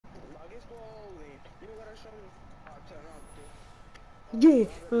Yeah.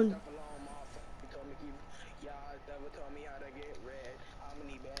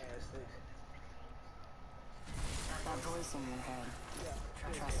 That voice in your head.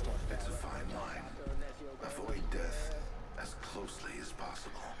 Trust it. It's a fine line. Avoid death as closely as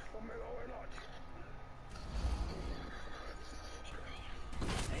possible.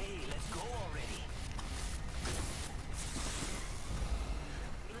 Hey, let's go already.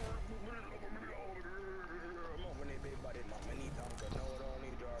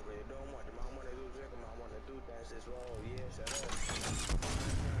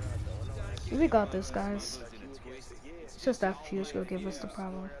 We got this, guys. It's just that fuse will give us the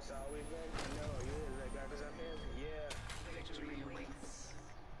problem.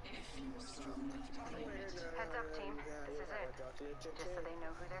 Heads up, team. This is it. Just so they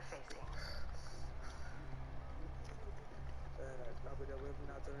know who they're facing.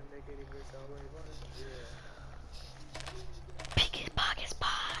 Pick his pockets.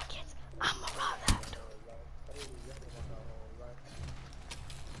 I'm a brother.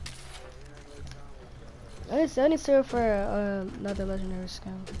 I need to serve for another legendary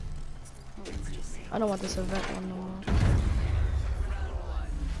skin. I don't want this event one no more.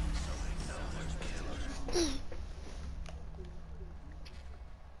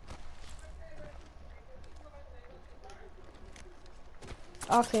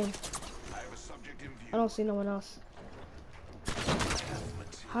 Octane. I don't see no one else.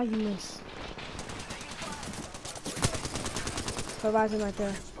 How you miss? Horizon right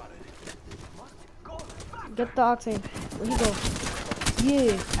there. Get the Octane. Where he go?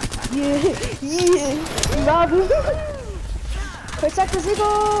 Yeah. Babu. Protect the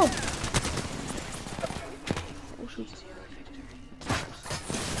Ziggo. Oh shoot.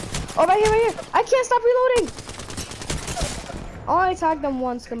 Oh, right here. I can't stop reloading. Oh, I tagged them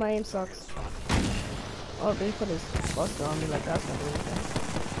once because my aim sucks. Oh, they put his buster on me like that's not doing anything.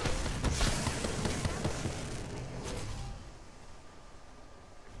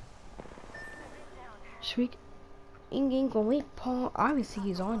 Shriek. Inging go wait, Paul. Obviously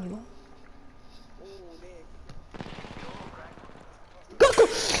he's on you. Go!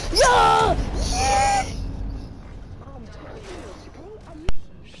 Yeah! Yeah!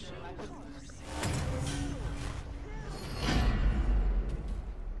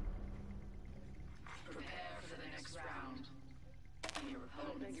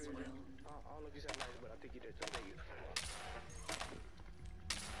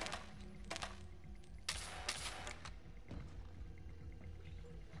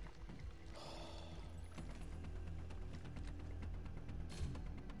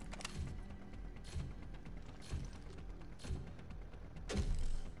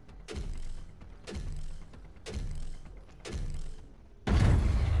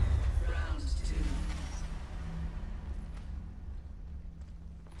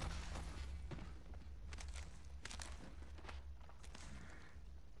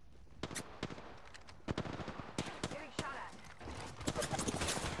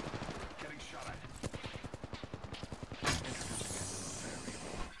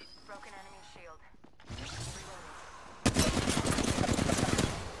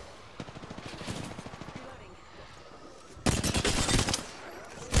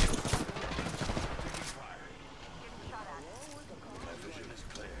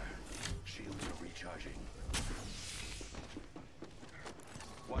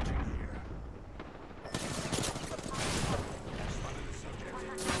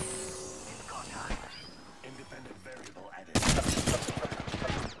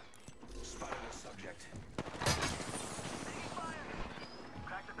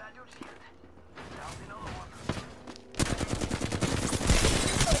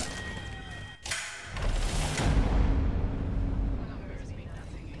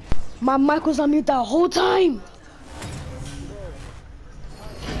 My mic was on mute that whole time.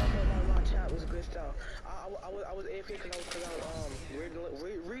 I was AFK because I was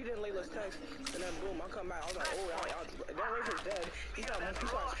reading Layla's text, and then boom, I come back. I was like, oh, that Rachel's dead. He started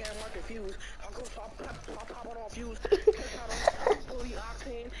spam market fuse. I go pop it on fuse, fully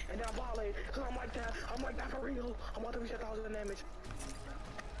Octane, and then I volley. Cause I'm like that for real. I'm about to reach 1,000 damage.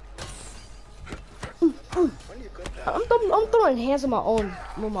 I'm throwing hands on my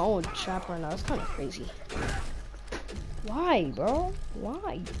own trap right now. It's kind of crazy. Why, bro?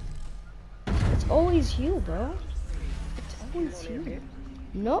 Why? It's always you, bro. It's always you.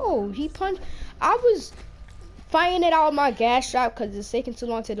 No, he punched. I was firing it out of my gas trap because it's taking too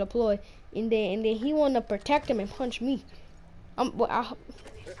long to deploy, and then he wanted to protect him and punch me. Octane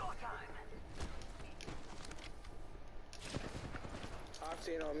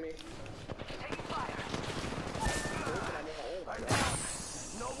on me.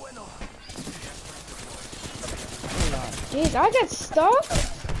 Jeez, I got stuck.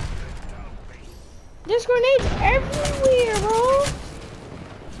 There's grenades everywhere, bro.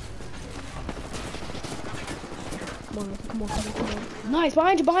 Come on. Nice,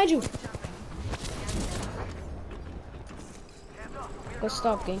 behind you. Good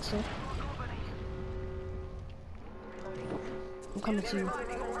stuff, gangster. I'm coming to you.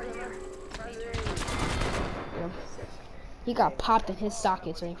 Yeah. He got popped in his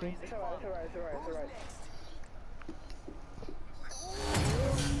sockets right here. It's alright.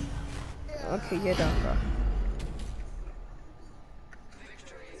 Okay, you're done, bro.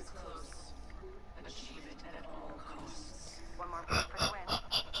 One more push for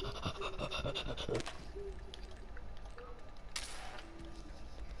the win.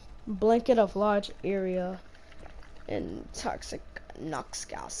 Blanket of large area and toxic Nox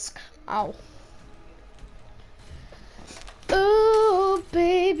gas. Ow. Oh,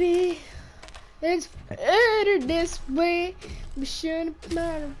 baby. It's better this way. We shouldn't have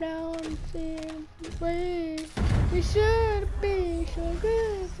been around the way. We should have been so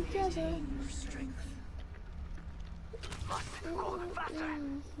good together.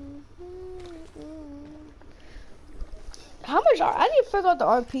 How much I need to figure out the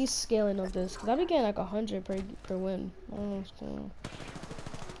RP scaling of this, cause I be getting like 100 per win. I don't know what's going on.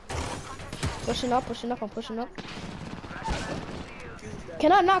 Pushing up, I'm pushing up.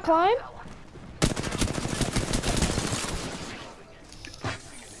 Can I not climb?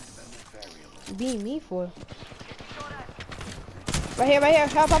 Being me for? Right here.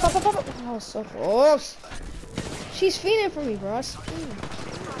 Help. Oh, so close. She's feeding for me, bro.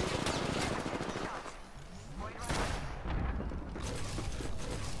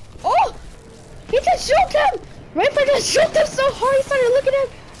 Oh! He just shoot him! Rayford just shoot him so hard, he started looking at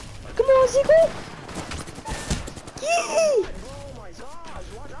him. Come on, Zico! Yee!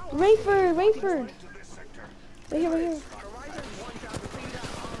 Rayford! Right here.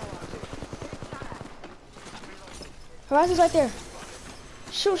 Horizon's right there.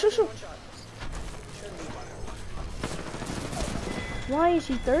 Shoot. Why is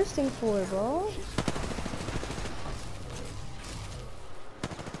she thirsting for it, bro?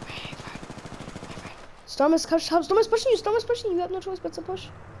 Storm is pushing you. You have no choice but to push.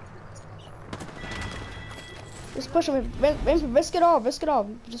 Just push him. Risk it all.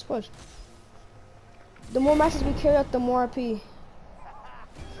 Just push. The more matches we carry out, the more RP.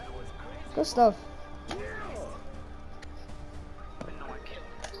 Good stuff.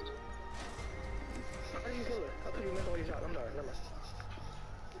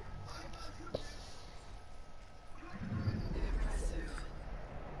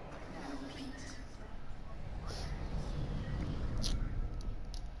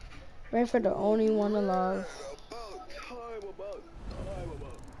 Rayford the only one alive.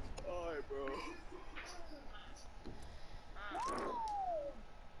 Alright, bro.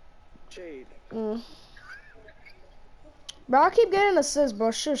 Jade. Bro, I keep getting assists,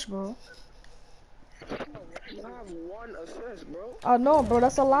 bro. Shush, bro. I have 1 assist, bro. I know, bro.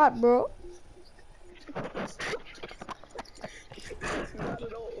 That's a lot, bro. Not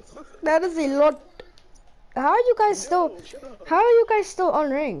at all. That is a lot. How are you guys still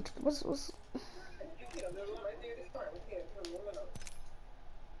unranked? What's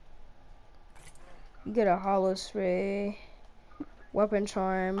You get a hollow spray, weapon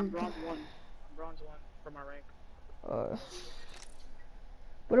charm. Bronze 1 for my rank.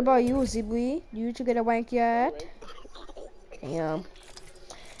 What about you, Zibli? You get a rank yet? Yeah.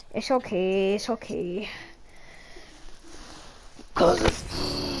 It's okay. Cause it's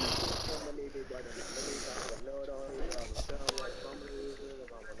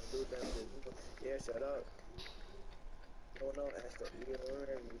yeah, shut up. No, ask the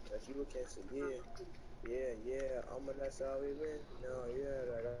because you can't say yeah. That's how we win. No, yeah,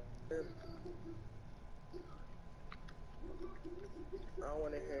 I don't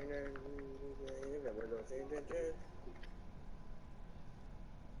wanna hear nothing.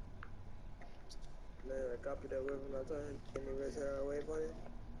 Man, I copy that word from my time. Can you guys hear our wave on it?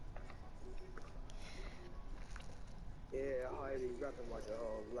 Yeah, highly recommend your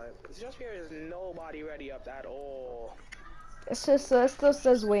whole life. It's just here is nobody ready up at all. it still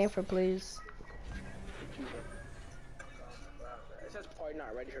says waiting for please. It says party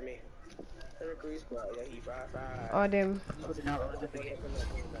not ready for me. Agrees, but yeah, he fried. Oh damn. You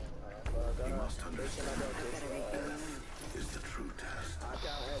must understand that death is the true test. I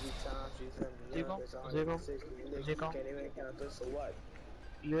count every time she's in the Zico? Can't even count this, so what?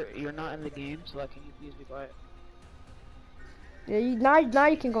 You're not in the game, so like, can you please be quiet? Yeah, now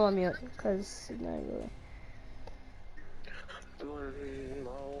you can go on mute, cause not really. No.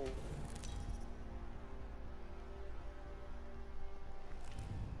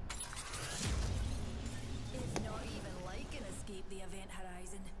 It's not even like an escape the event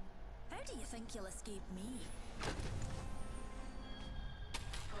horizon. How do you think you'll escape me?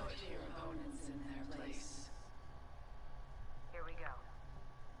 Put your opponents in their place. Here we go.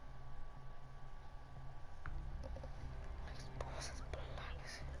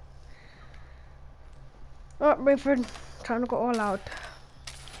 Oh, Rayford, trying to go all out.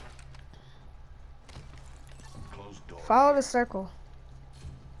 Closed door. Follow the circle.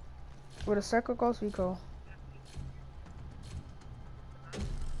 Where the circle goes, we go.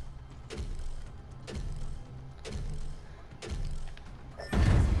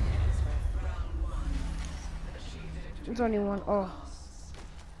 There's only one. Oh.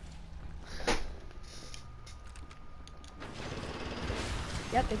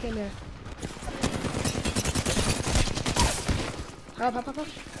 Yep, they came here. Up.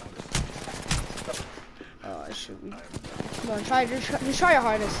 Oh, it should be. Come on, just try your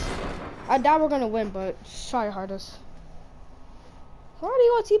hardest. I doubt we're gonna win, but just try your hardest. Why do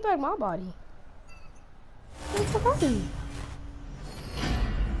you want to teabag my body? What the fuck are you?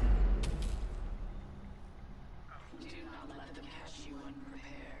 Do not let them catch you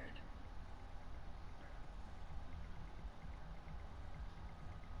unprepared.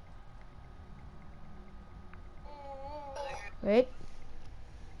 Wait.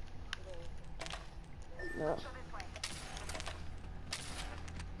 No.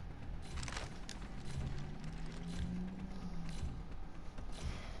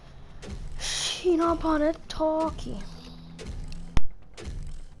 She not upon it talking.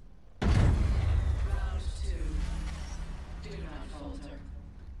 Round 2. Do not falter.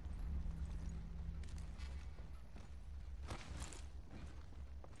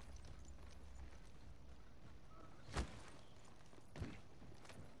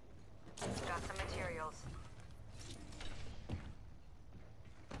 Got some materials.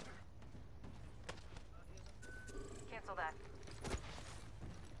 Cancel that.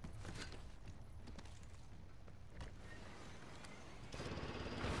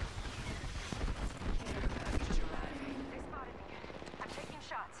 They spotted me. I'm taking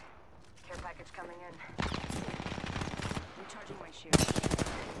shots. Care package coming in. Recharging my shield.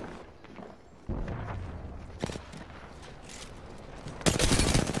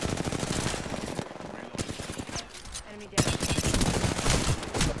 Enemy down.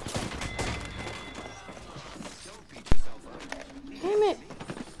 Damn it.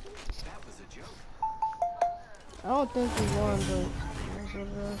 That was a joke. I don't think we won, but that's what it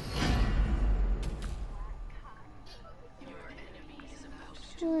is.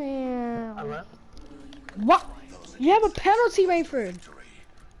 Yeah. What? You have a penalty, Rayford.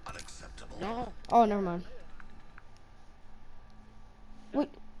 Unacceptable. No. Oh, never mind. Wait.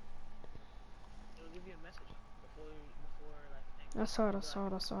 It'll give you a message before like. I saw it.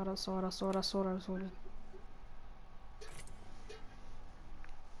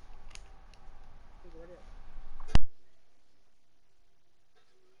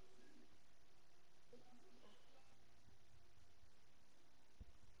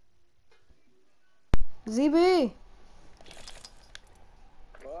 ZB,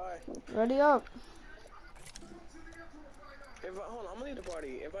 Why? ready up. Hold on, I'm gonna leave the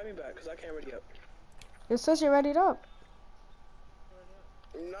party. Invite me back, cause I can't ready up. It says you're ready up.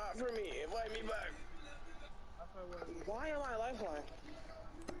 Not for me. Invite me back. Why am I lifeline?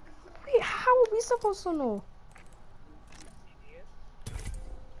 Wait, how are we supposed to know?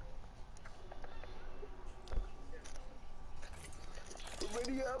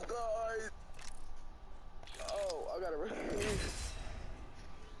 Ready up, guys. Oh, I gotta ready.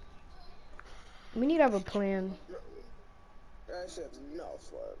 We need to have a plan. That shit's no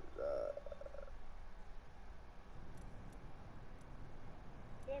fun. I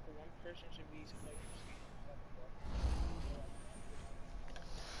feel like one person should be like.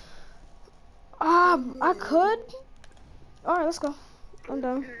 I could. All right, let's go. I'm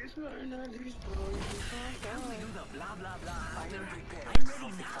done. Blah blah blah. I'm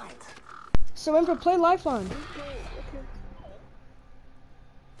ready now. So when for play Lifeline.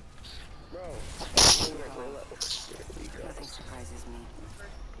 Bro. Nothing surprises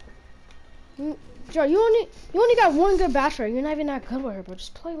me. Joe, you only got one good bachelor. You're not even that good with her, but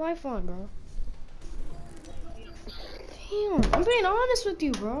just play Lifeline, bro. Damn, I'm being honest with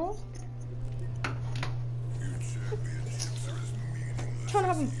you, bro. I'm trying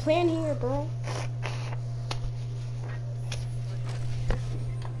to have a plan here, bro.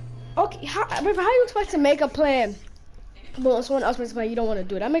 Okay, how you expect to make a plan? But when someone else makes a plan, you don't want to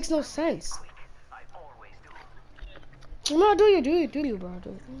do it. That makes no sense. I always No, do you, bro.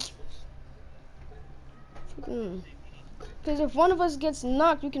 Because if one of us gets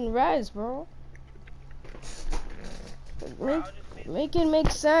knocked, you can res, bro. Make it make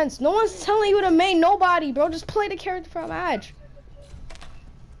sense. No one's telling you to main nobody, bro. Just play the character from Edge.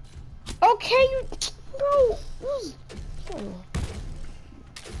 Okay, you, bro. Who's?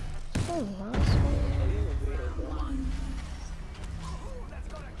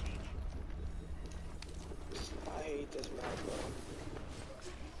 I hate this map, bro.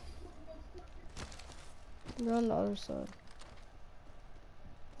 You're on the other side.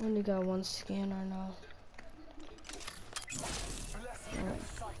 Only got one scanner now. Alright.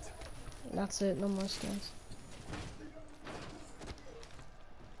 That's it, no more scans.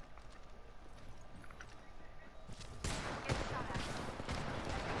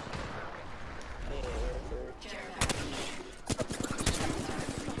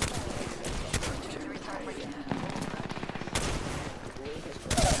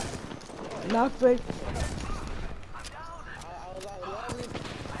 Knock break.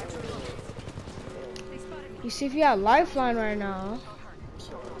 You see if you got lifeline right now.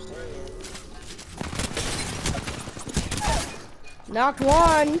 Knock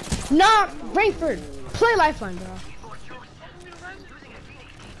one. Knock Rainford. Play lifeline, bro.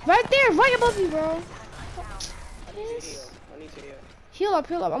 Right there, right above you, bro. Yes. Heal up,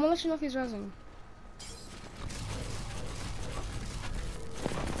 heal up. I'm gonna let you know if he's resing.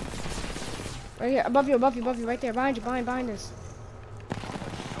 Right here, above you, right there, behind you, behind us.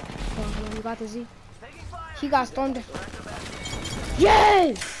 Come on, you got the Z. He got stormed.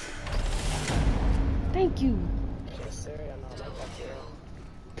 Yes! Thank you.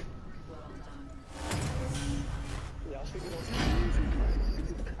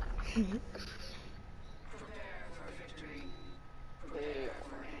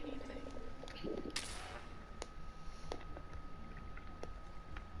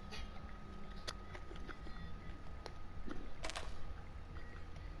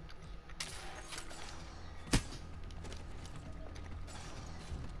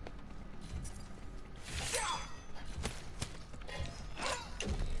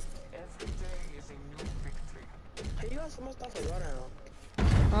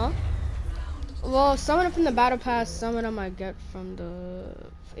 Huh? Well, some of them from the battle pass, some of them I get from the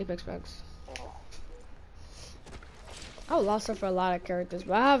Apex packs. I lost stuff for a lot of characters,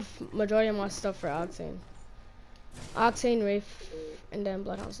 but I have majority of my stuff for Octane. Octane, Wraith, and then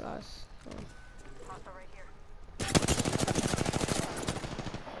Bloodhound Sauce. So.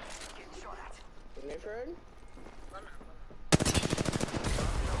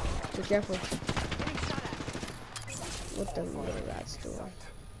 Be careful. What the little rat's doing?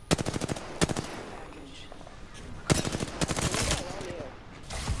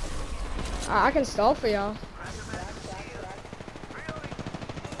 I can stall for y'all.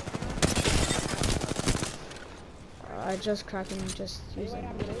 I just cracked him, just using.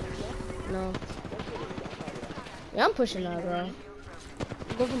 No. Yeah, I'm pushing that, bro.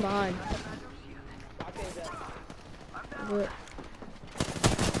 Go from behind. Good.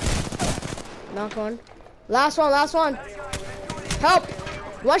 Knock one. Last one. Help!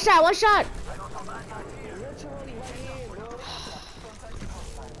 One shot.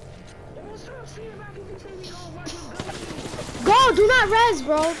 Go! Do not res,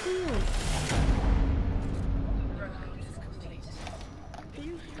 bro. Can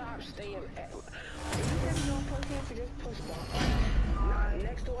you stop staying at... Just push behind.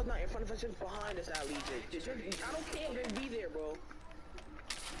 Next to us, not in front of us, just behind us, at least. I don't care, just be there, bro.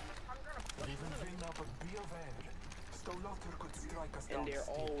 And they're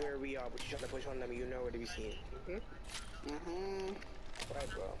all where we are, but you're trying to push on them, you know where to be seen. Right,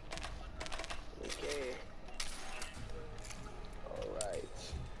 bro. Okay. Alright.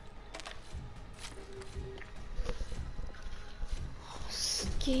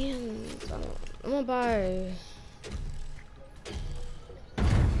 Skins. I'm gonna buy.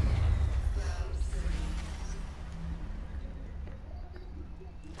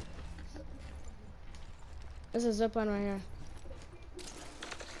 There's a zipline right here.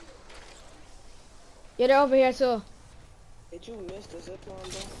 Yeah, they're over here too. Did you miss the zipline,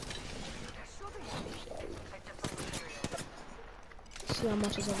 bro? See how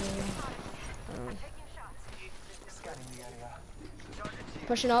much is over here.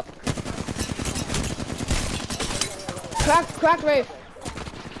 Pushing up. Crack, Wraith.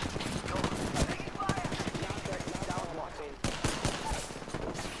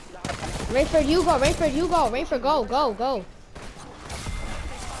 Rainford, you go. Rainford, go.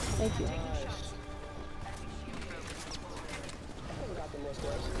 Thank you.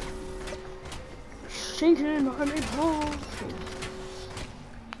 shaking on it home.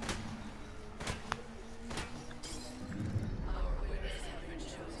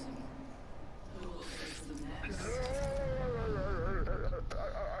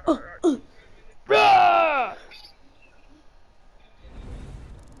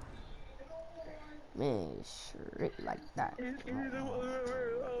 Man, straight like that.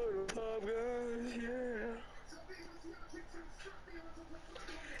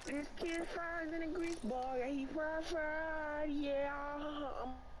 This kid fries in a grease ball, yeah, he fried, yeah.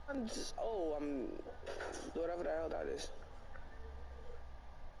 I'm just, I'm whatever the hell that is.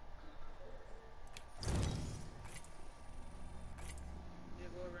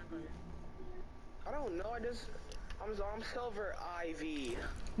 I don't know, I'm Silver Ivy.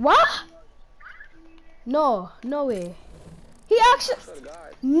 What? No way. He actually. I swear to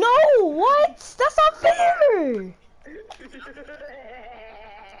God. No, what? That's not fair.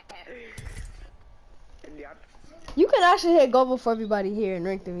 You can actually hit goal before everybody here in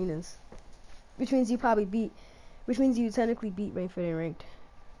ranked arenas, which means you technically beat Rainford in ranked,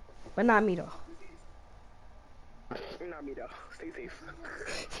 but not me though. Not me though. Stay safe.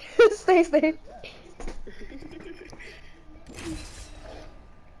 Stay safe.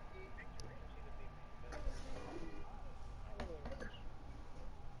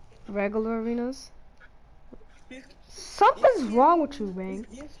 Regular arenas. Something's wrong with you, Bang.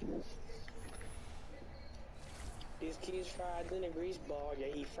 These kids fried in a grease ball. Yeah,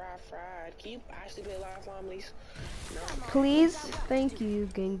 he fried. Can you actually play Lifeline, please? No. Please, thank you,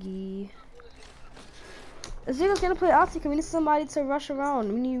 Gengi. Is Zigo's gonna play Aussie? We need somebody to rush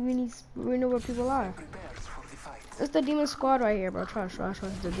around. We know where people are. It's the demon squad right here, bro. Trust. It's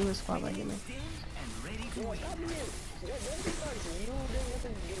the demon squad right here, man.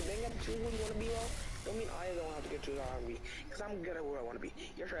 Don't mean I don't have to get you on me, because I'm good at where I want to be.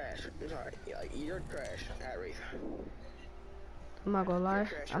 You're trash. I'm sorry. Yeah, you're trash at Wraith. I'm not gonna lie,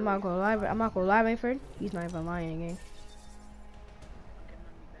 Rainford. He's not even lying again.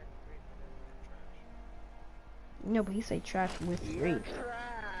 No, but he said trash with Wraith.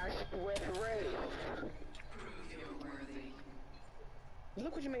 Trash with Wraith.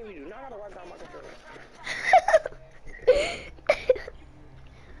 Look what you made me do. Now I gotta wipe down my computer.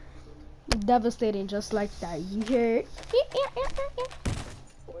 Devastating, just like that. You hear it?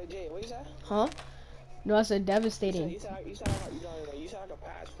 Wait, Jay, what you said? Huh? No, I said devastating. You said like a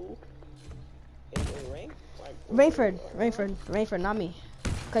pass, fool. In ring? Rainford, not me.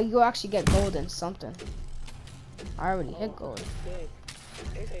 Cause you actually get gold and something. I already hit gold.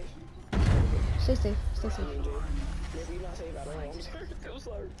 Stay safe. Maybe you're not safe at all. I'm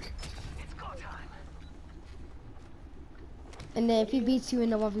sorry. It's go time. And then if he beats you in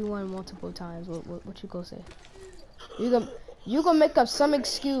the 1v1 multiple times, what you gonna say? You gonna make up some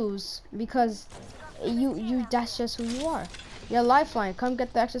excuse because you that's just who you are. Your Lifeline, come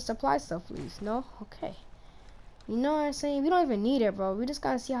get the extra supply stuff, please. No? Okay. You know what I'm saying? We don't even need it, bro. We just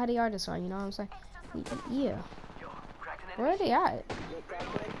gotta see how they are this one, you know what I'm saying? Yeah. Where are they at?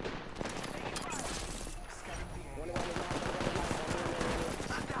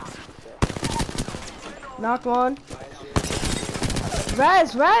 Knocked one.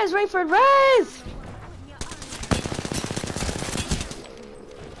 Res, Rainford, res!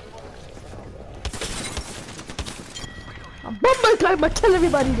 I'm bumping, I tell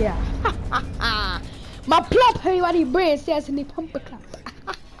everybody there. My plump, everybody brain says in the pump clap.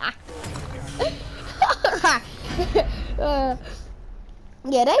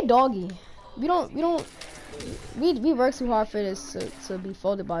 Yeah, they doggy. We work too hard for this to be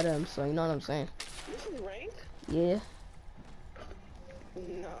folded by them, so you know what I'm saying. This is ranked? Yeah.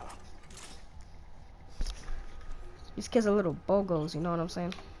 No. These kids are little bogos, you know what I'm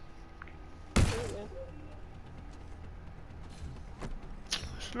saying?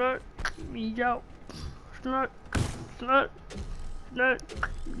 Slut me out. Slut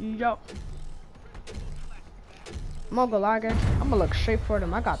me out. I'm gonna go lager. I'm gonna look straight for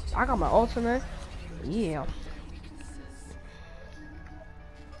them. I got my ultimate. Yeah.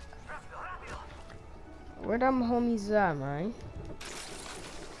 Where them homies at, man?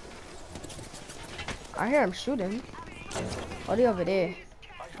 I hear them shooting. Oh, they over there.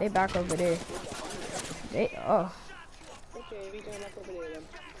 They back over there. Oh. Okay, we going back over there then.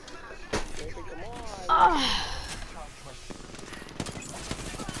 Come on. Ah.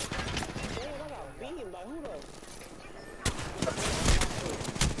 Damn, I got beaten by who though?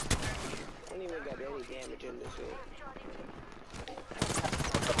 I don't even got any damage in this shit.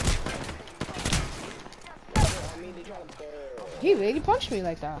 He really punched me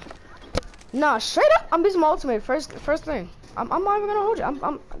like that. Nah, straight up, I'm using my ultimate first thing. I'm not even gonna hold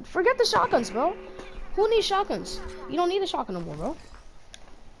you. Forget the shotguns, bro. Who needs shotguns? You don't need a shotgun no more, bro.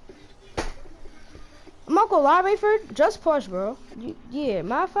 I'm not gonna lie, Rayford. Just push, bro. Yeah,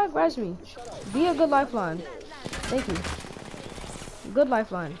 matter of fact, res me. Be a good lifeline. Thank you. Good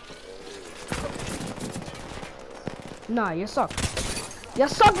lifeline. Nah, you suck. You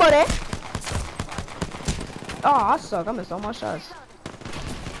suck, buddy. Oh, I suck. I missed all my shots.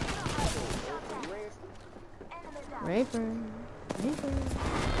 Rayford.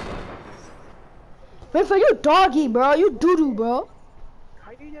 Rayford, you doggy, bro. You doo-doo, bro.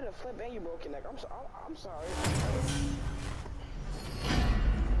 How you did a flip and you broke your neck? I'm sorry.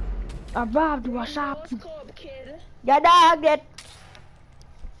 I robbed you. I shot you. What's up, kid? You dogged it.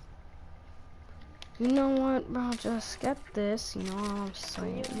 You know what, bro? Just get this. You know what I'm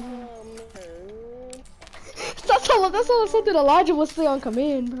saying? That's all something Elijah would say on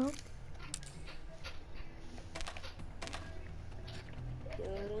command, bro.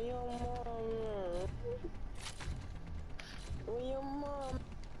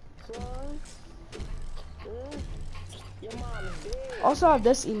 Also have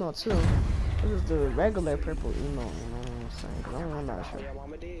this emote too. This is the regular purple emote, you know what I'm saying? 'Cause I'm not sure. Yeah,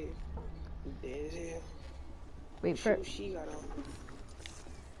 mama did. Wait, She got on.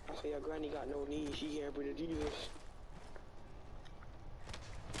 I say your granny got no knees. She can't breathe Jesus.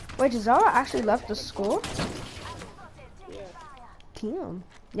 wait, Zara actually left the school? Yeah. Damn.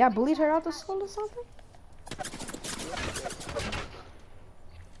 Yeah, bullied her out the school or something?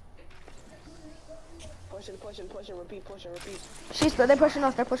 Push and repeat, push and repeat. They're pushing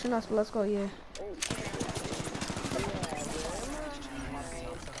us, but let's go, yeah.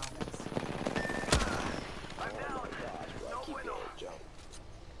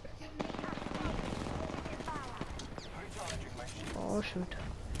 Oh shoot.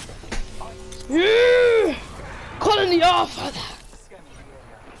 Yeah! Calling the offer.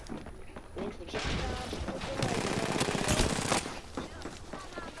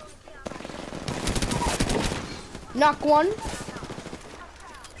 Knock one.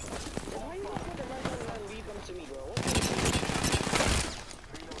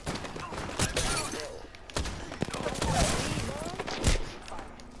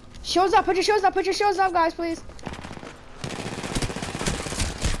 Shields up, put your shields up, guys, please.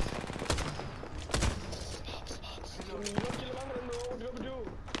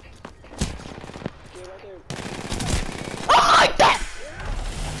 Oh my god!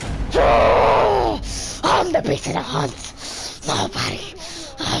 I'm the beast of the hunt. Nobody.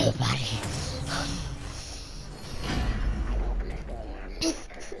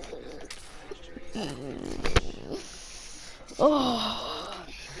 Oh.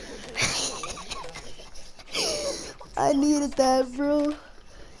 I needed that, bro.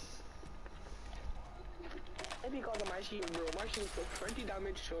 Because of my shield, bro. My shield took 20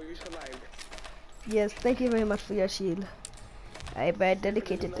 damage, so you survived. Yes, thank you very much for your shield. I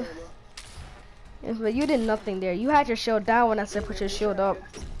dedicated. Yes, but you did nothing there. You had your shield down when I said put your shield up.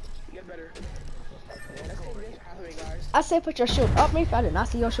 Get better. Let's take this pathway, guys. I said put your shield up, Rafe. I did not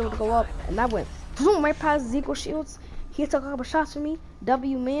see your shield go up, and I went boom right past Zico shields. He took a couple shots from me,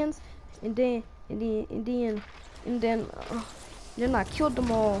 W mans, and then I killed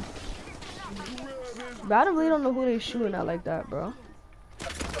them all. But I really don't know who they're shooting at like that, bro.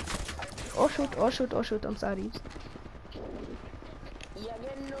 Oh shoot, I'm sorry.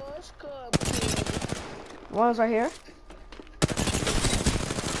 One's right here.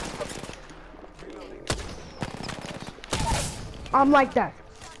 I'm like that.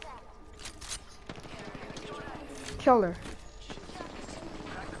 Killer.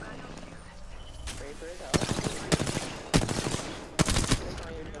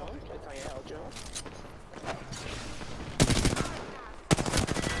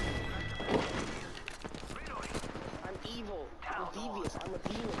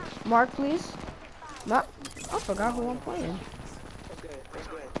 Mark, please. Not. I forgot who I'm playing.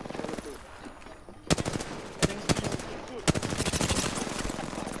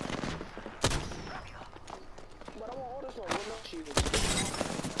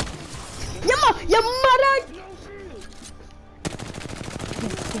 Your mother.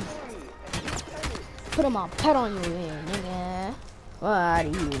 Put him on. Pet on you, nigga. What do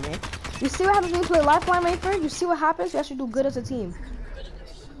you mean, man? You see what happens when you play Lifeline, Maker? You see what happens? You actually do good as a team.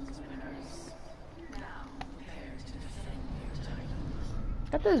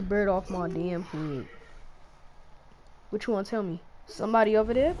 Get this bird off my damn head. What you want to tell me? Somebody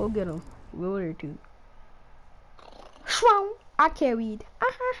over there? Go get him. We'll there too. Shroom! I carried.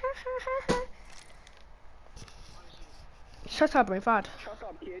 Shut up, Brainfart. Shut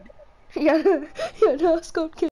up, kid. Yeah, no, scope kid.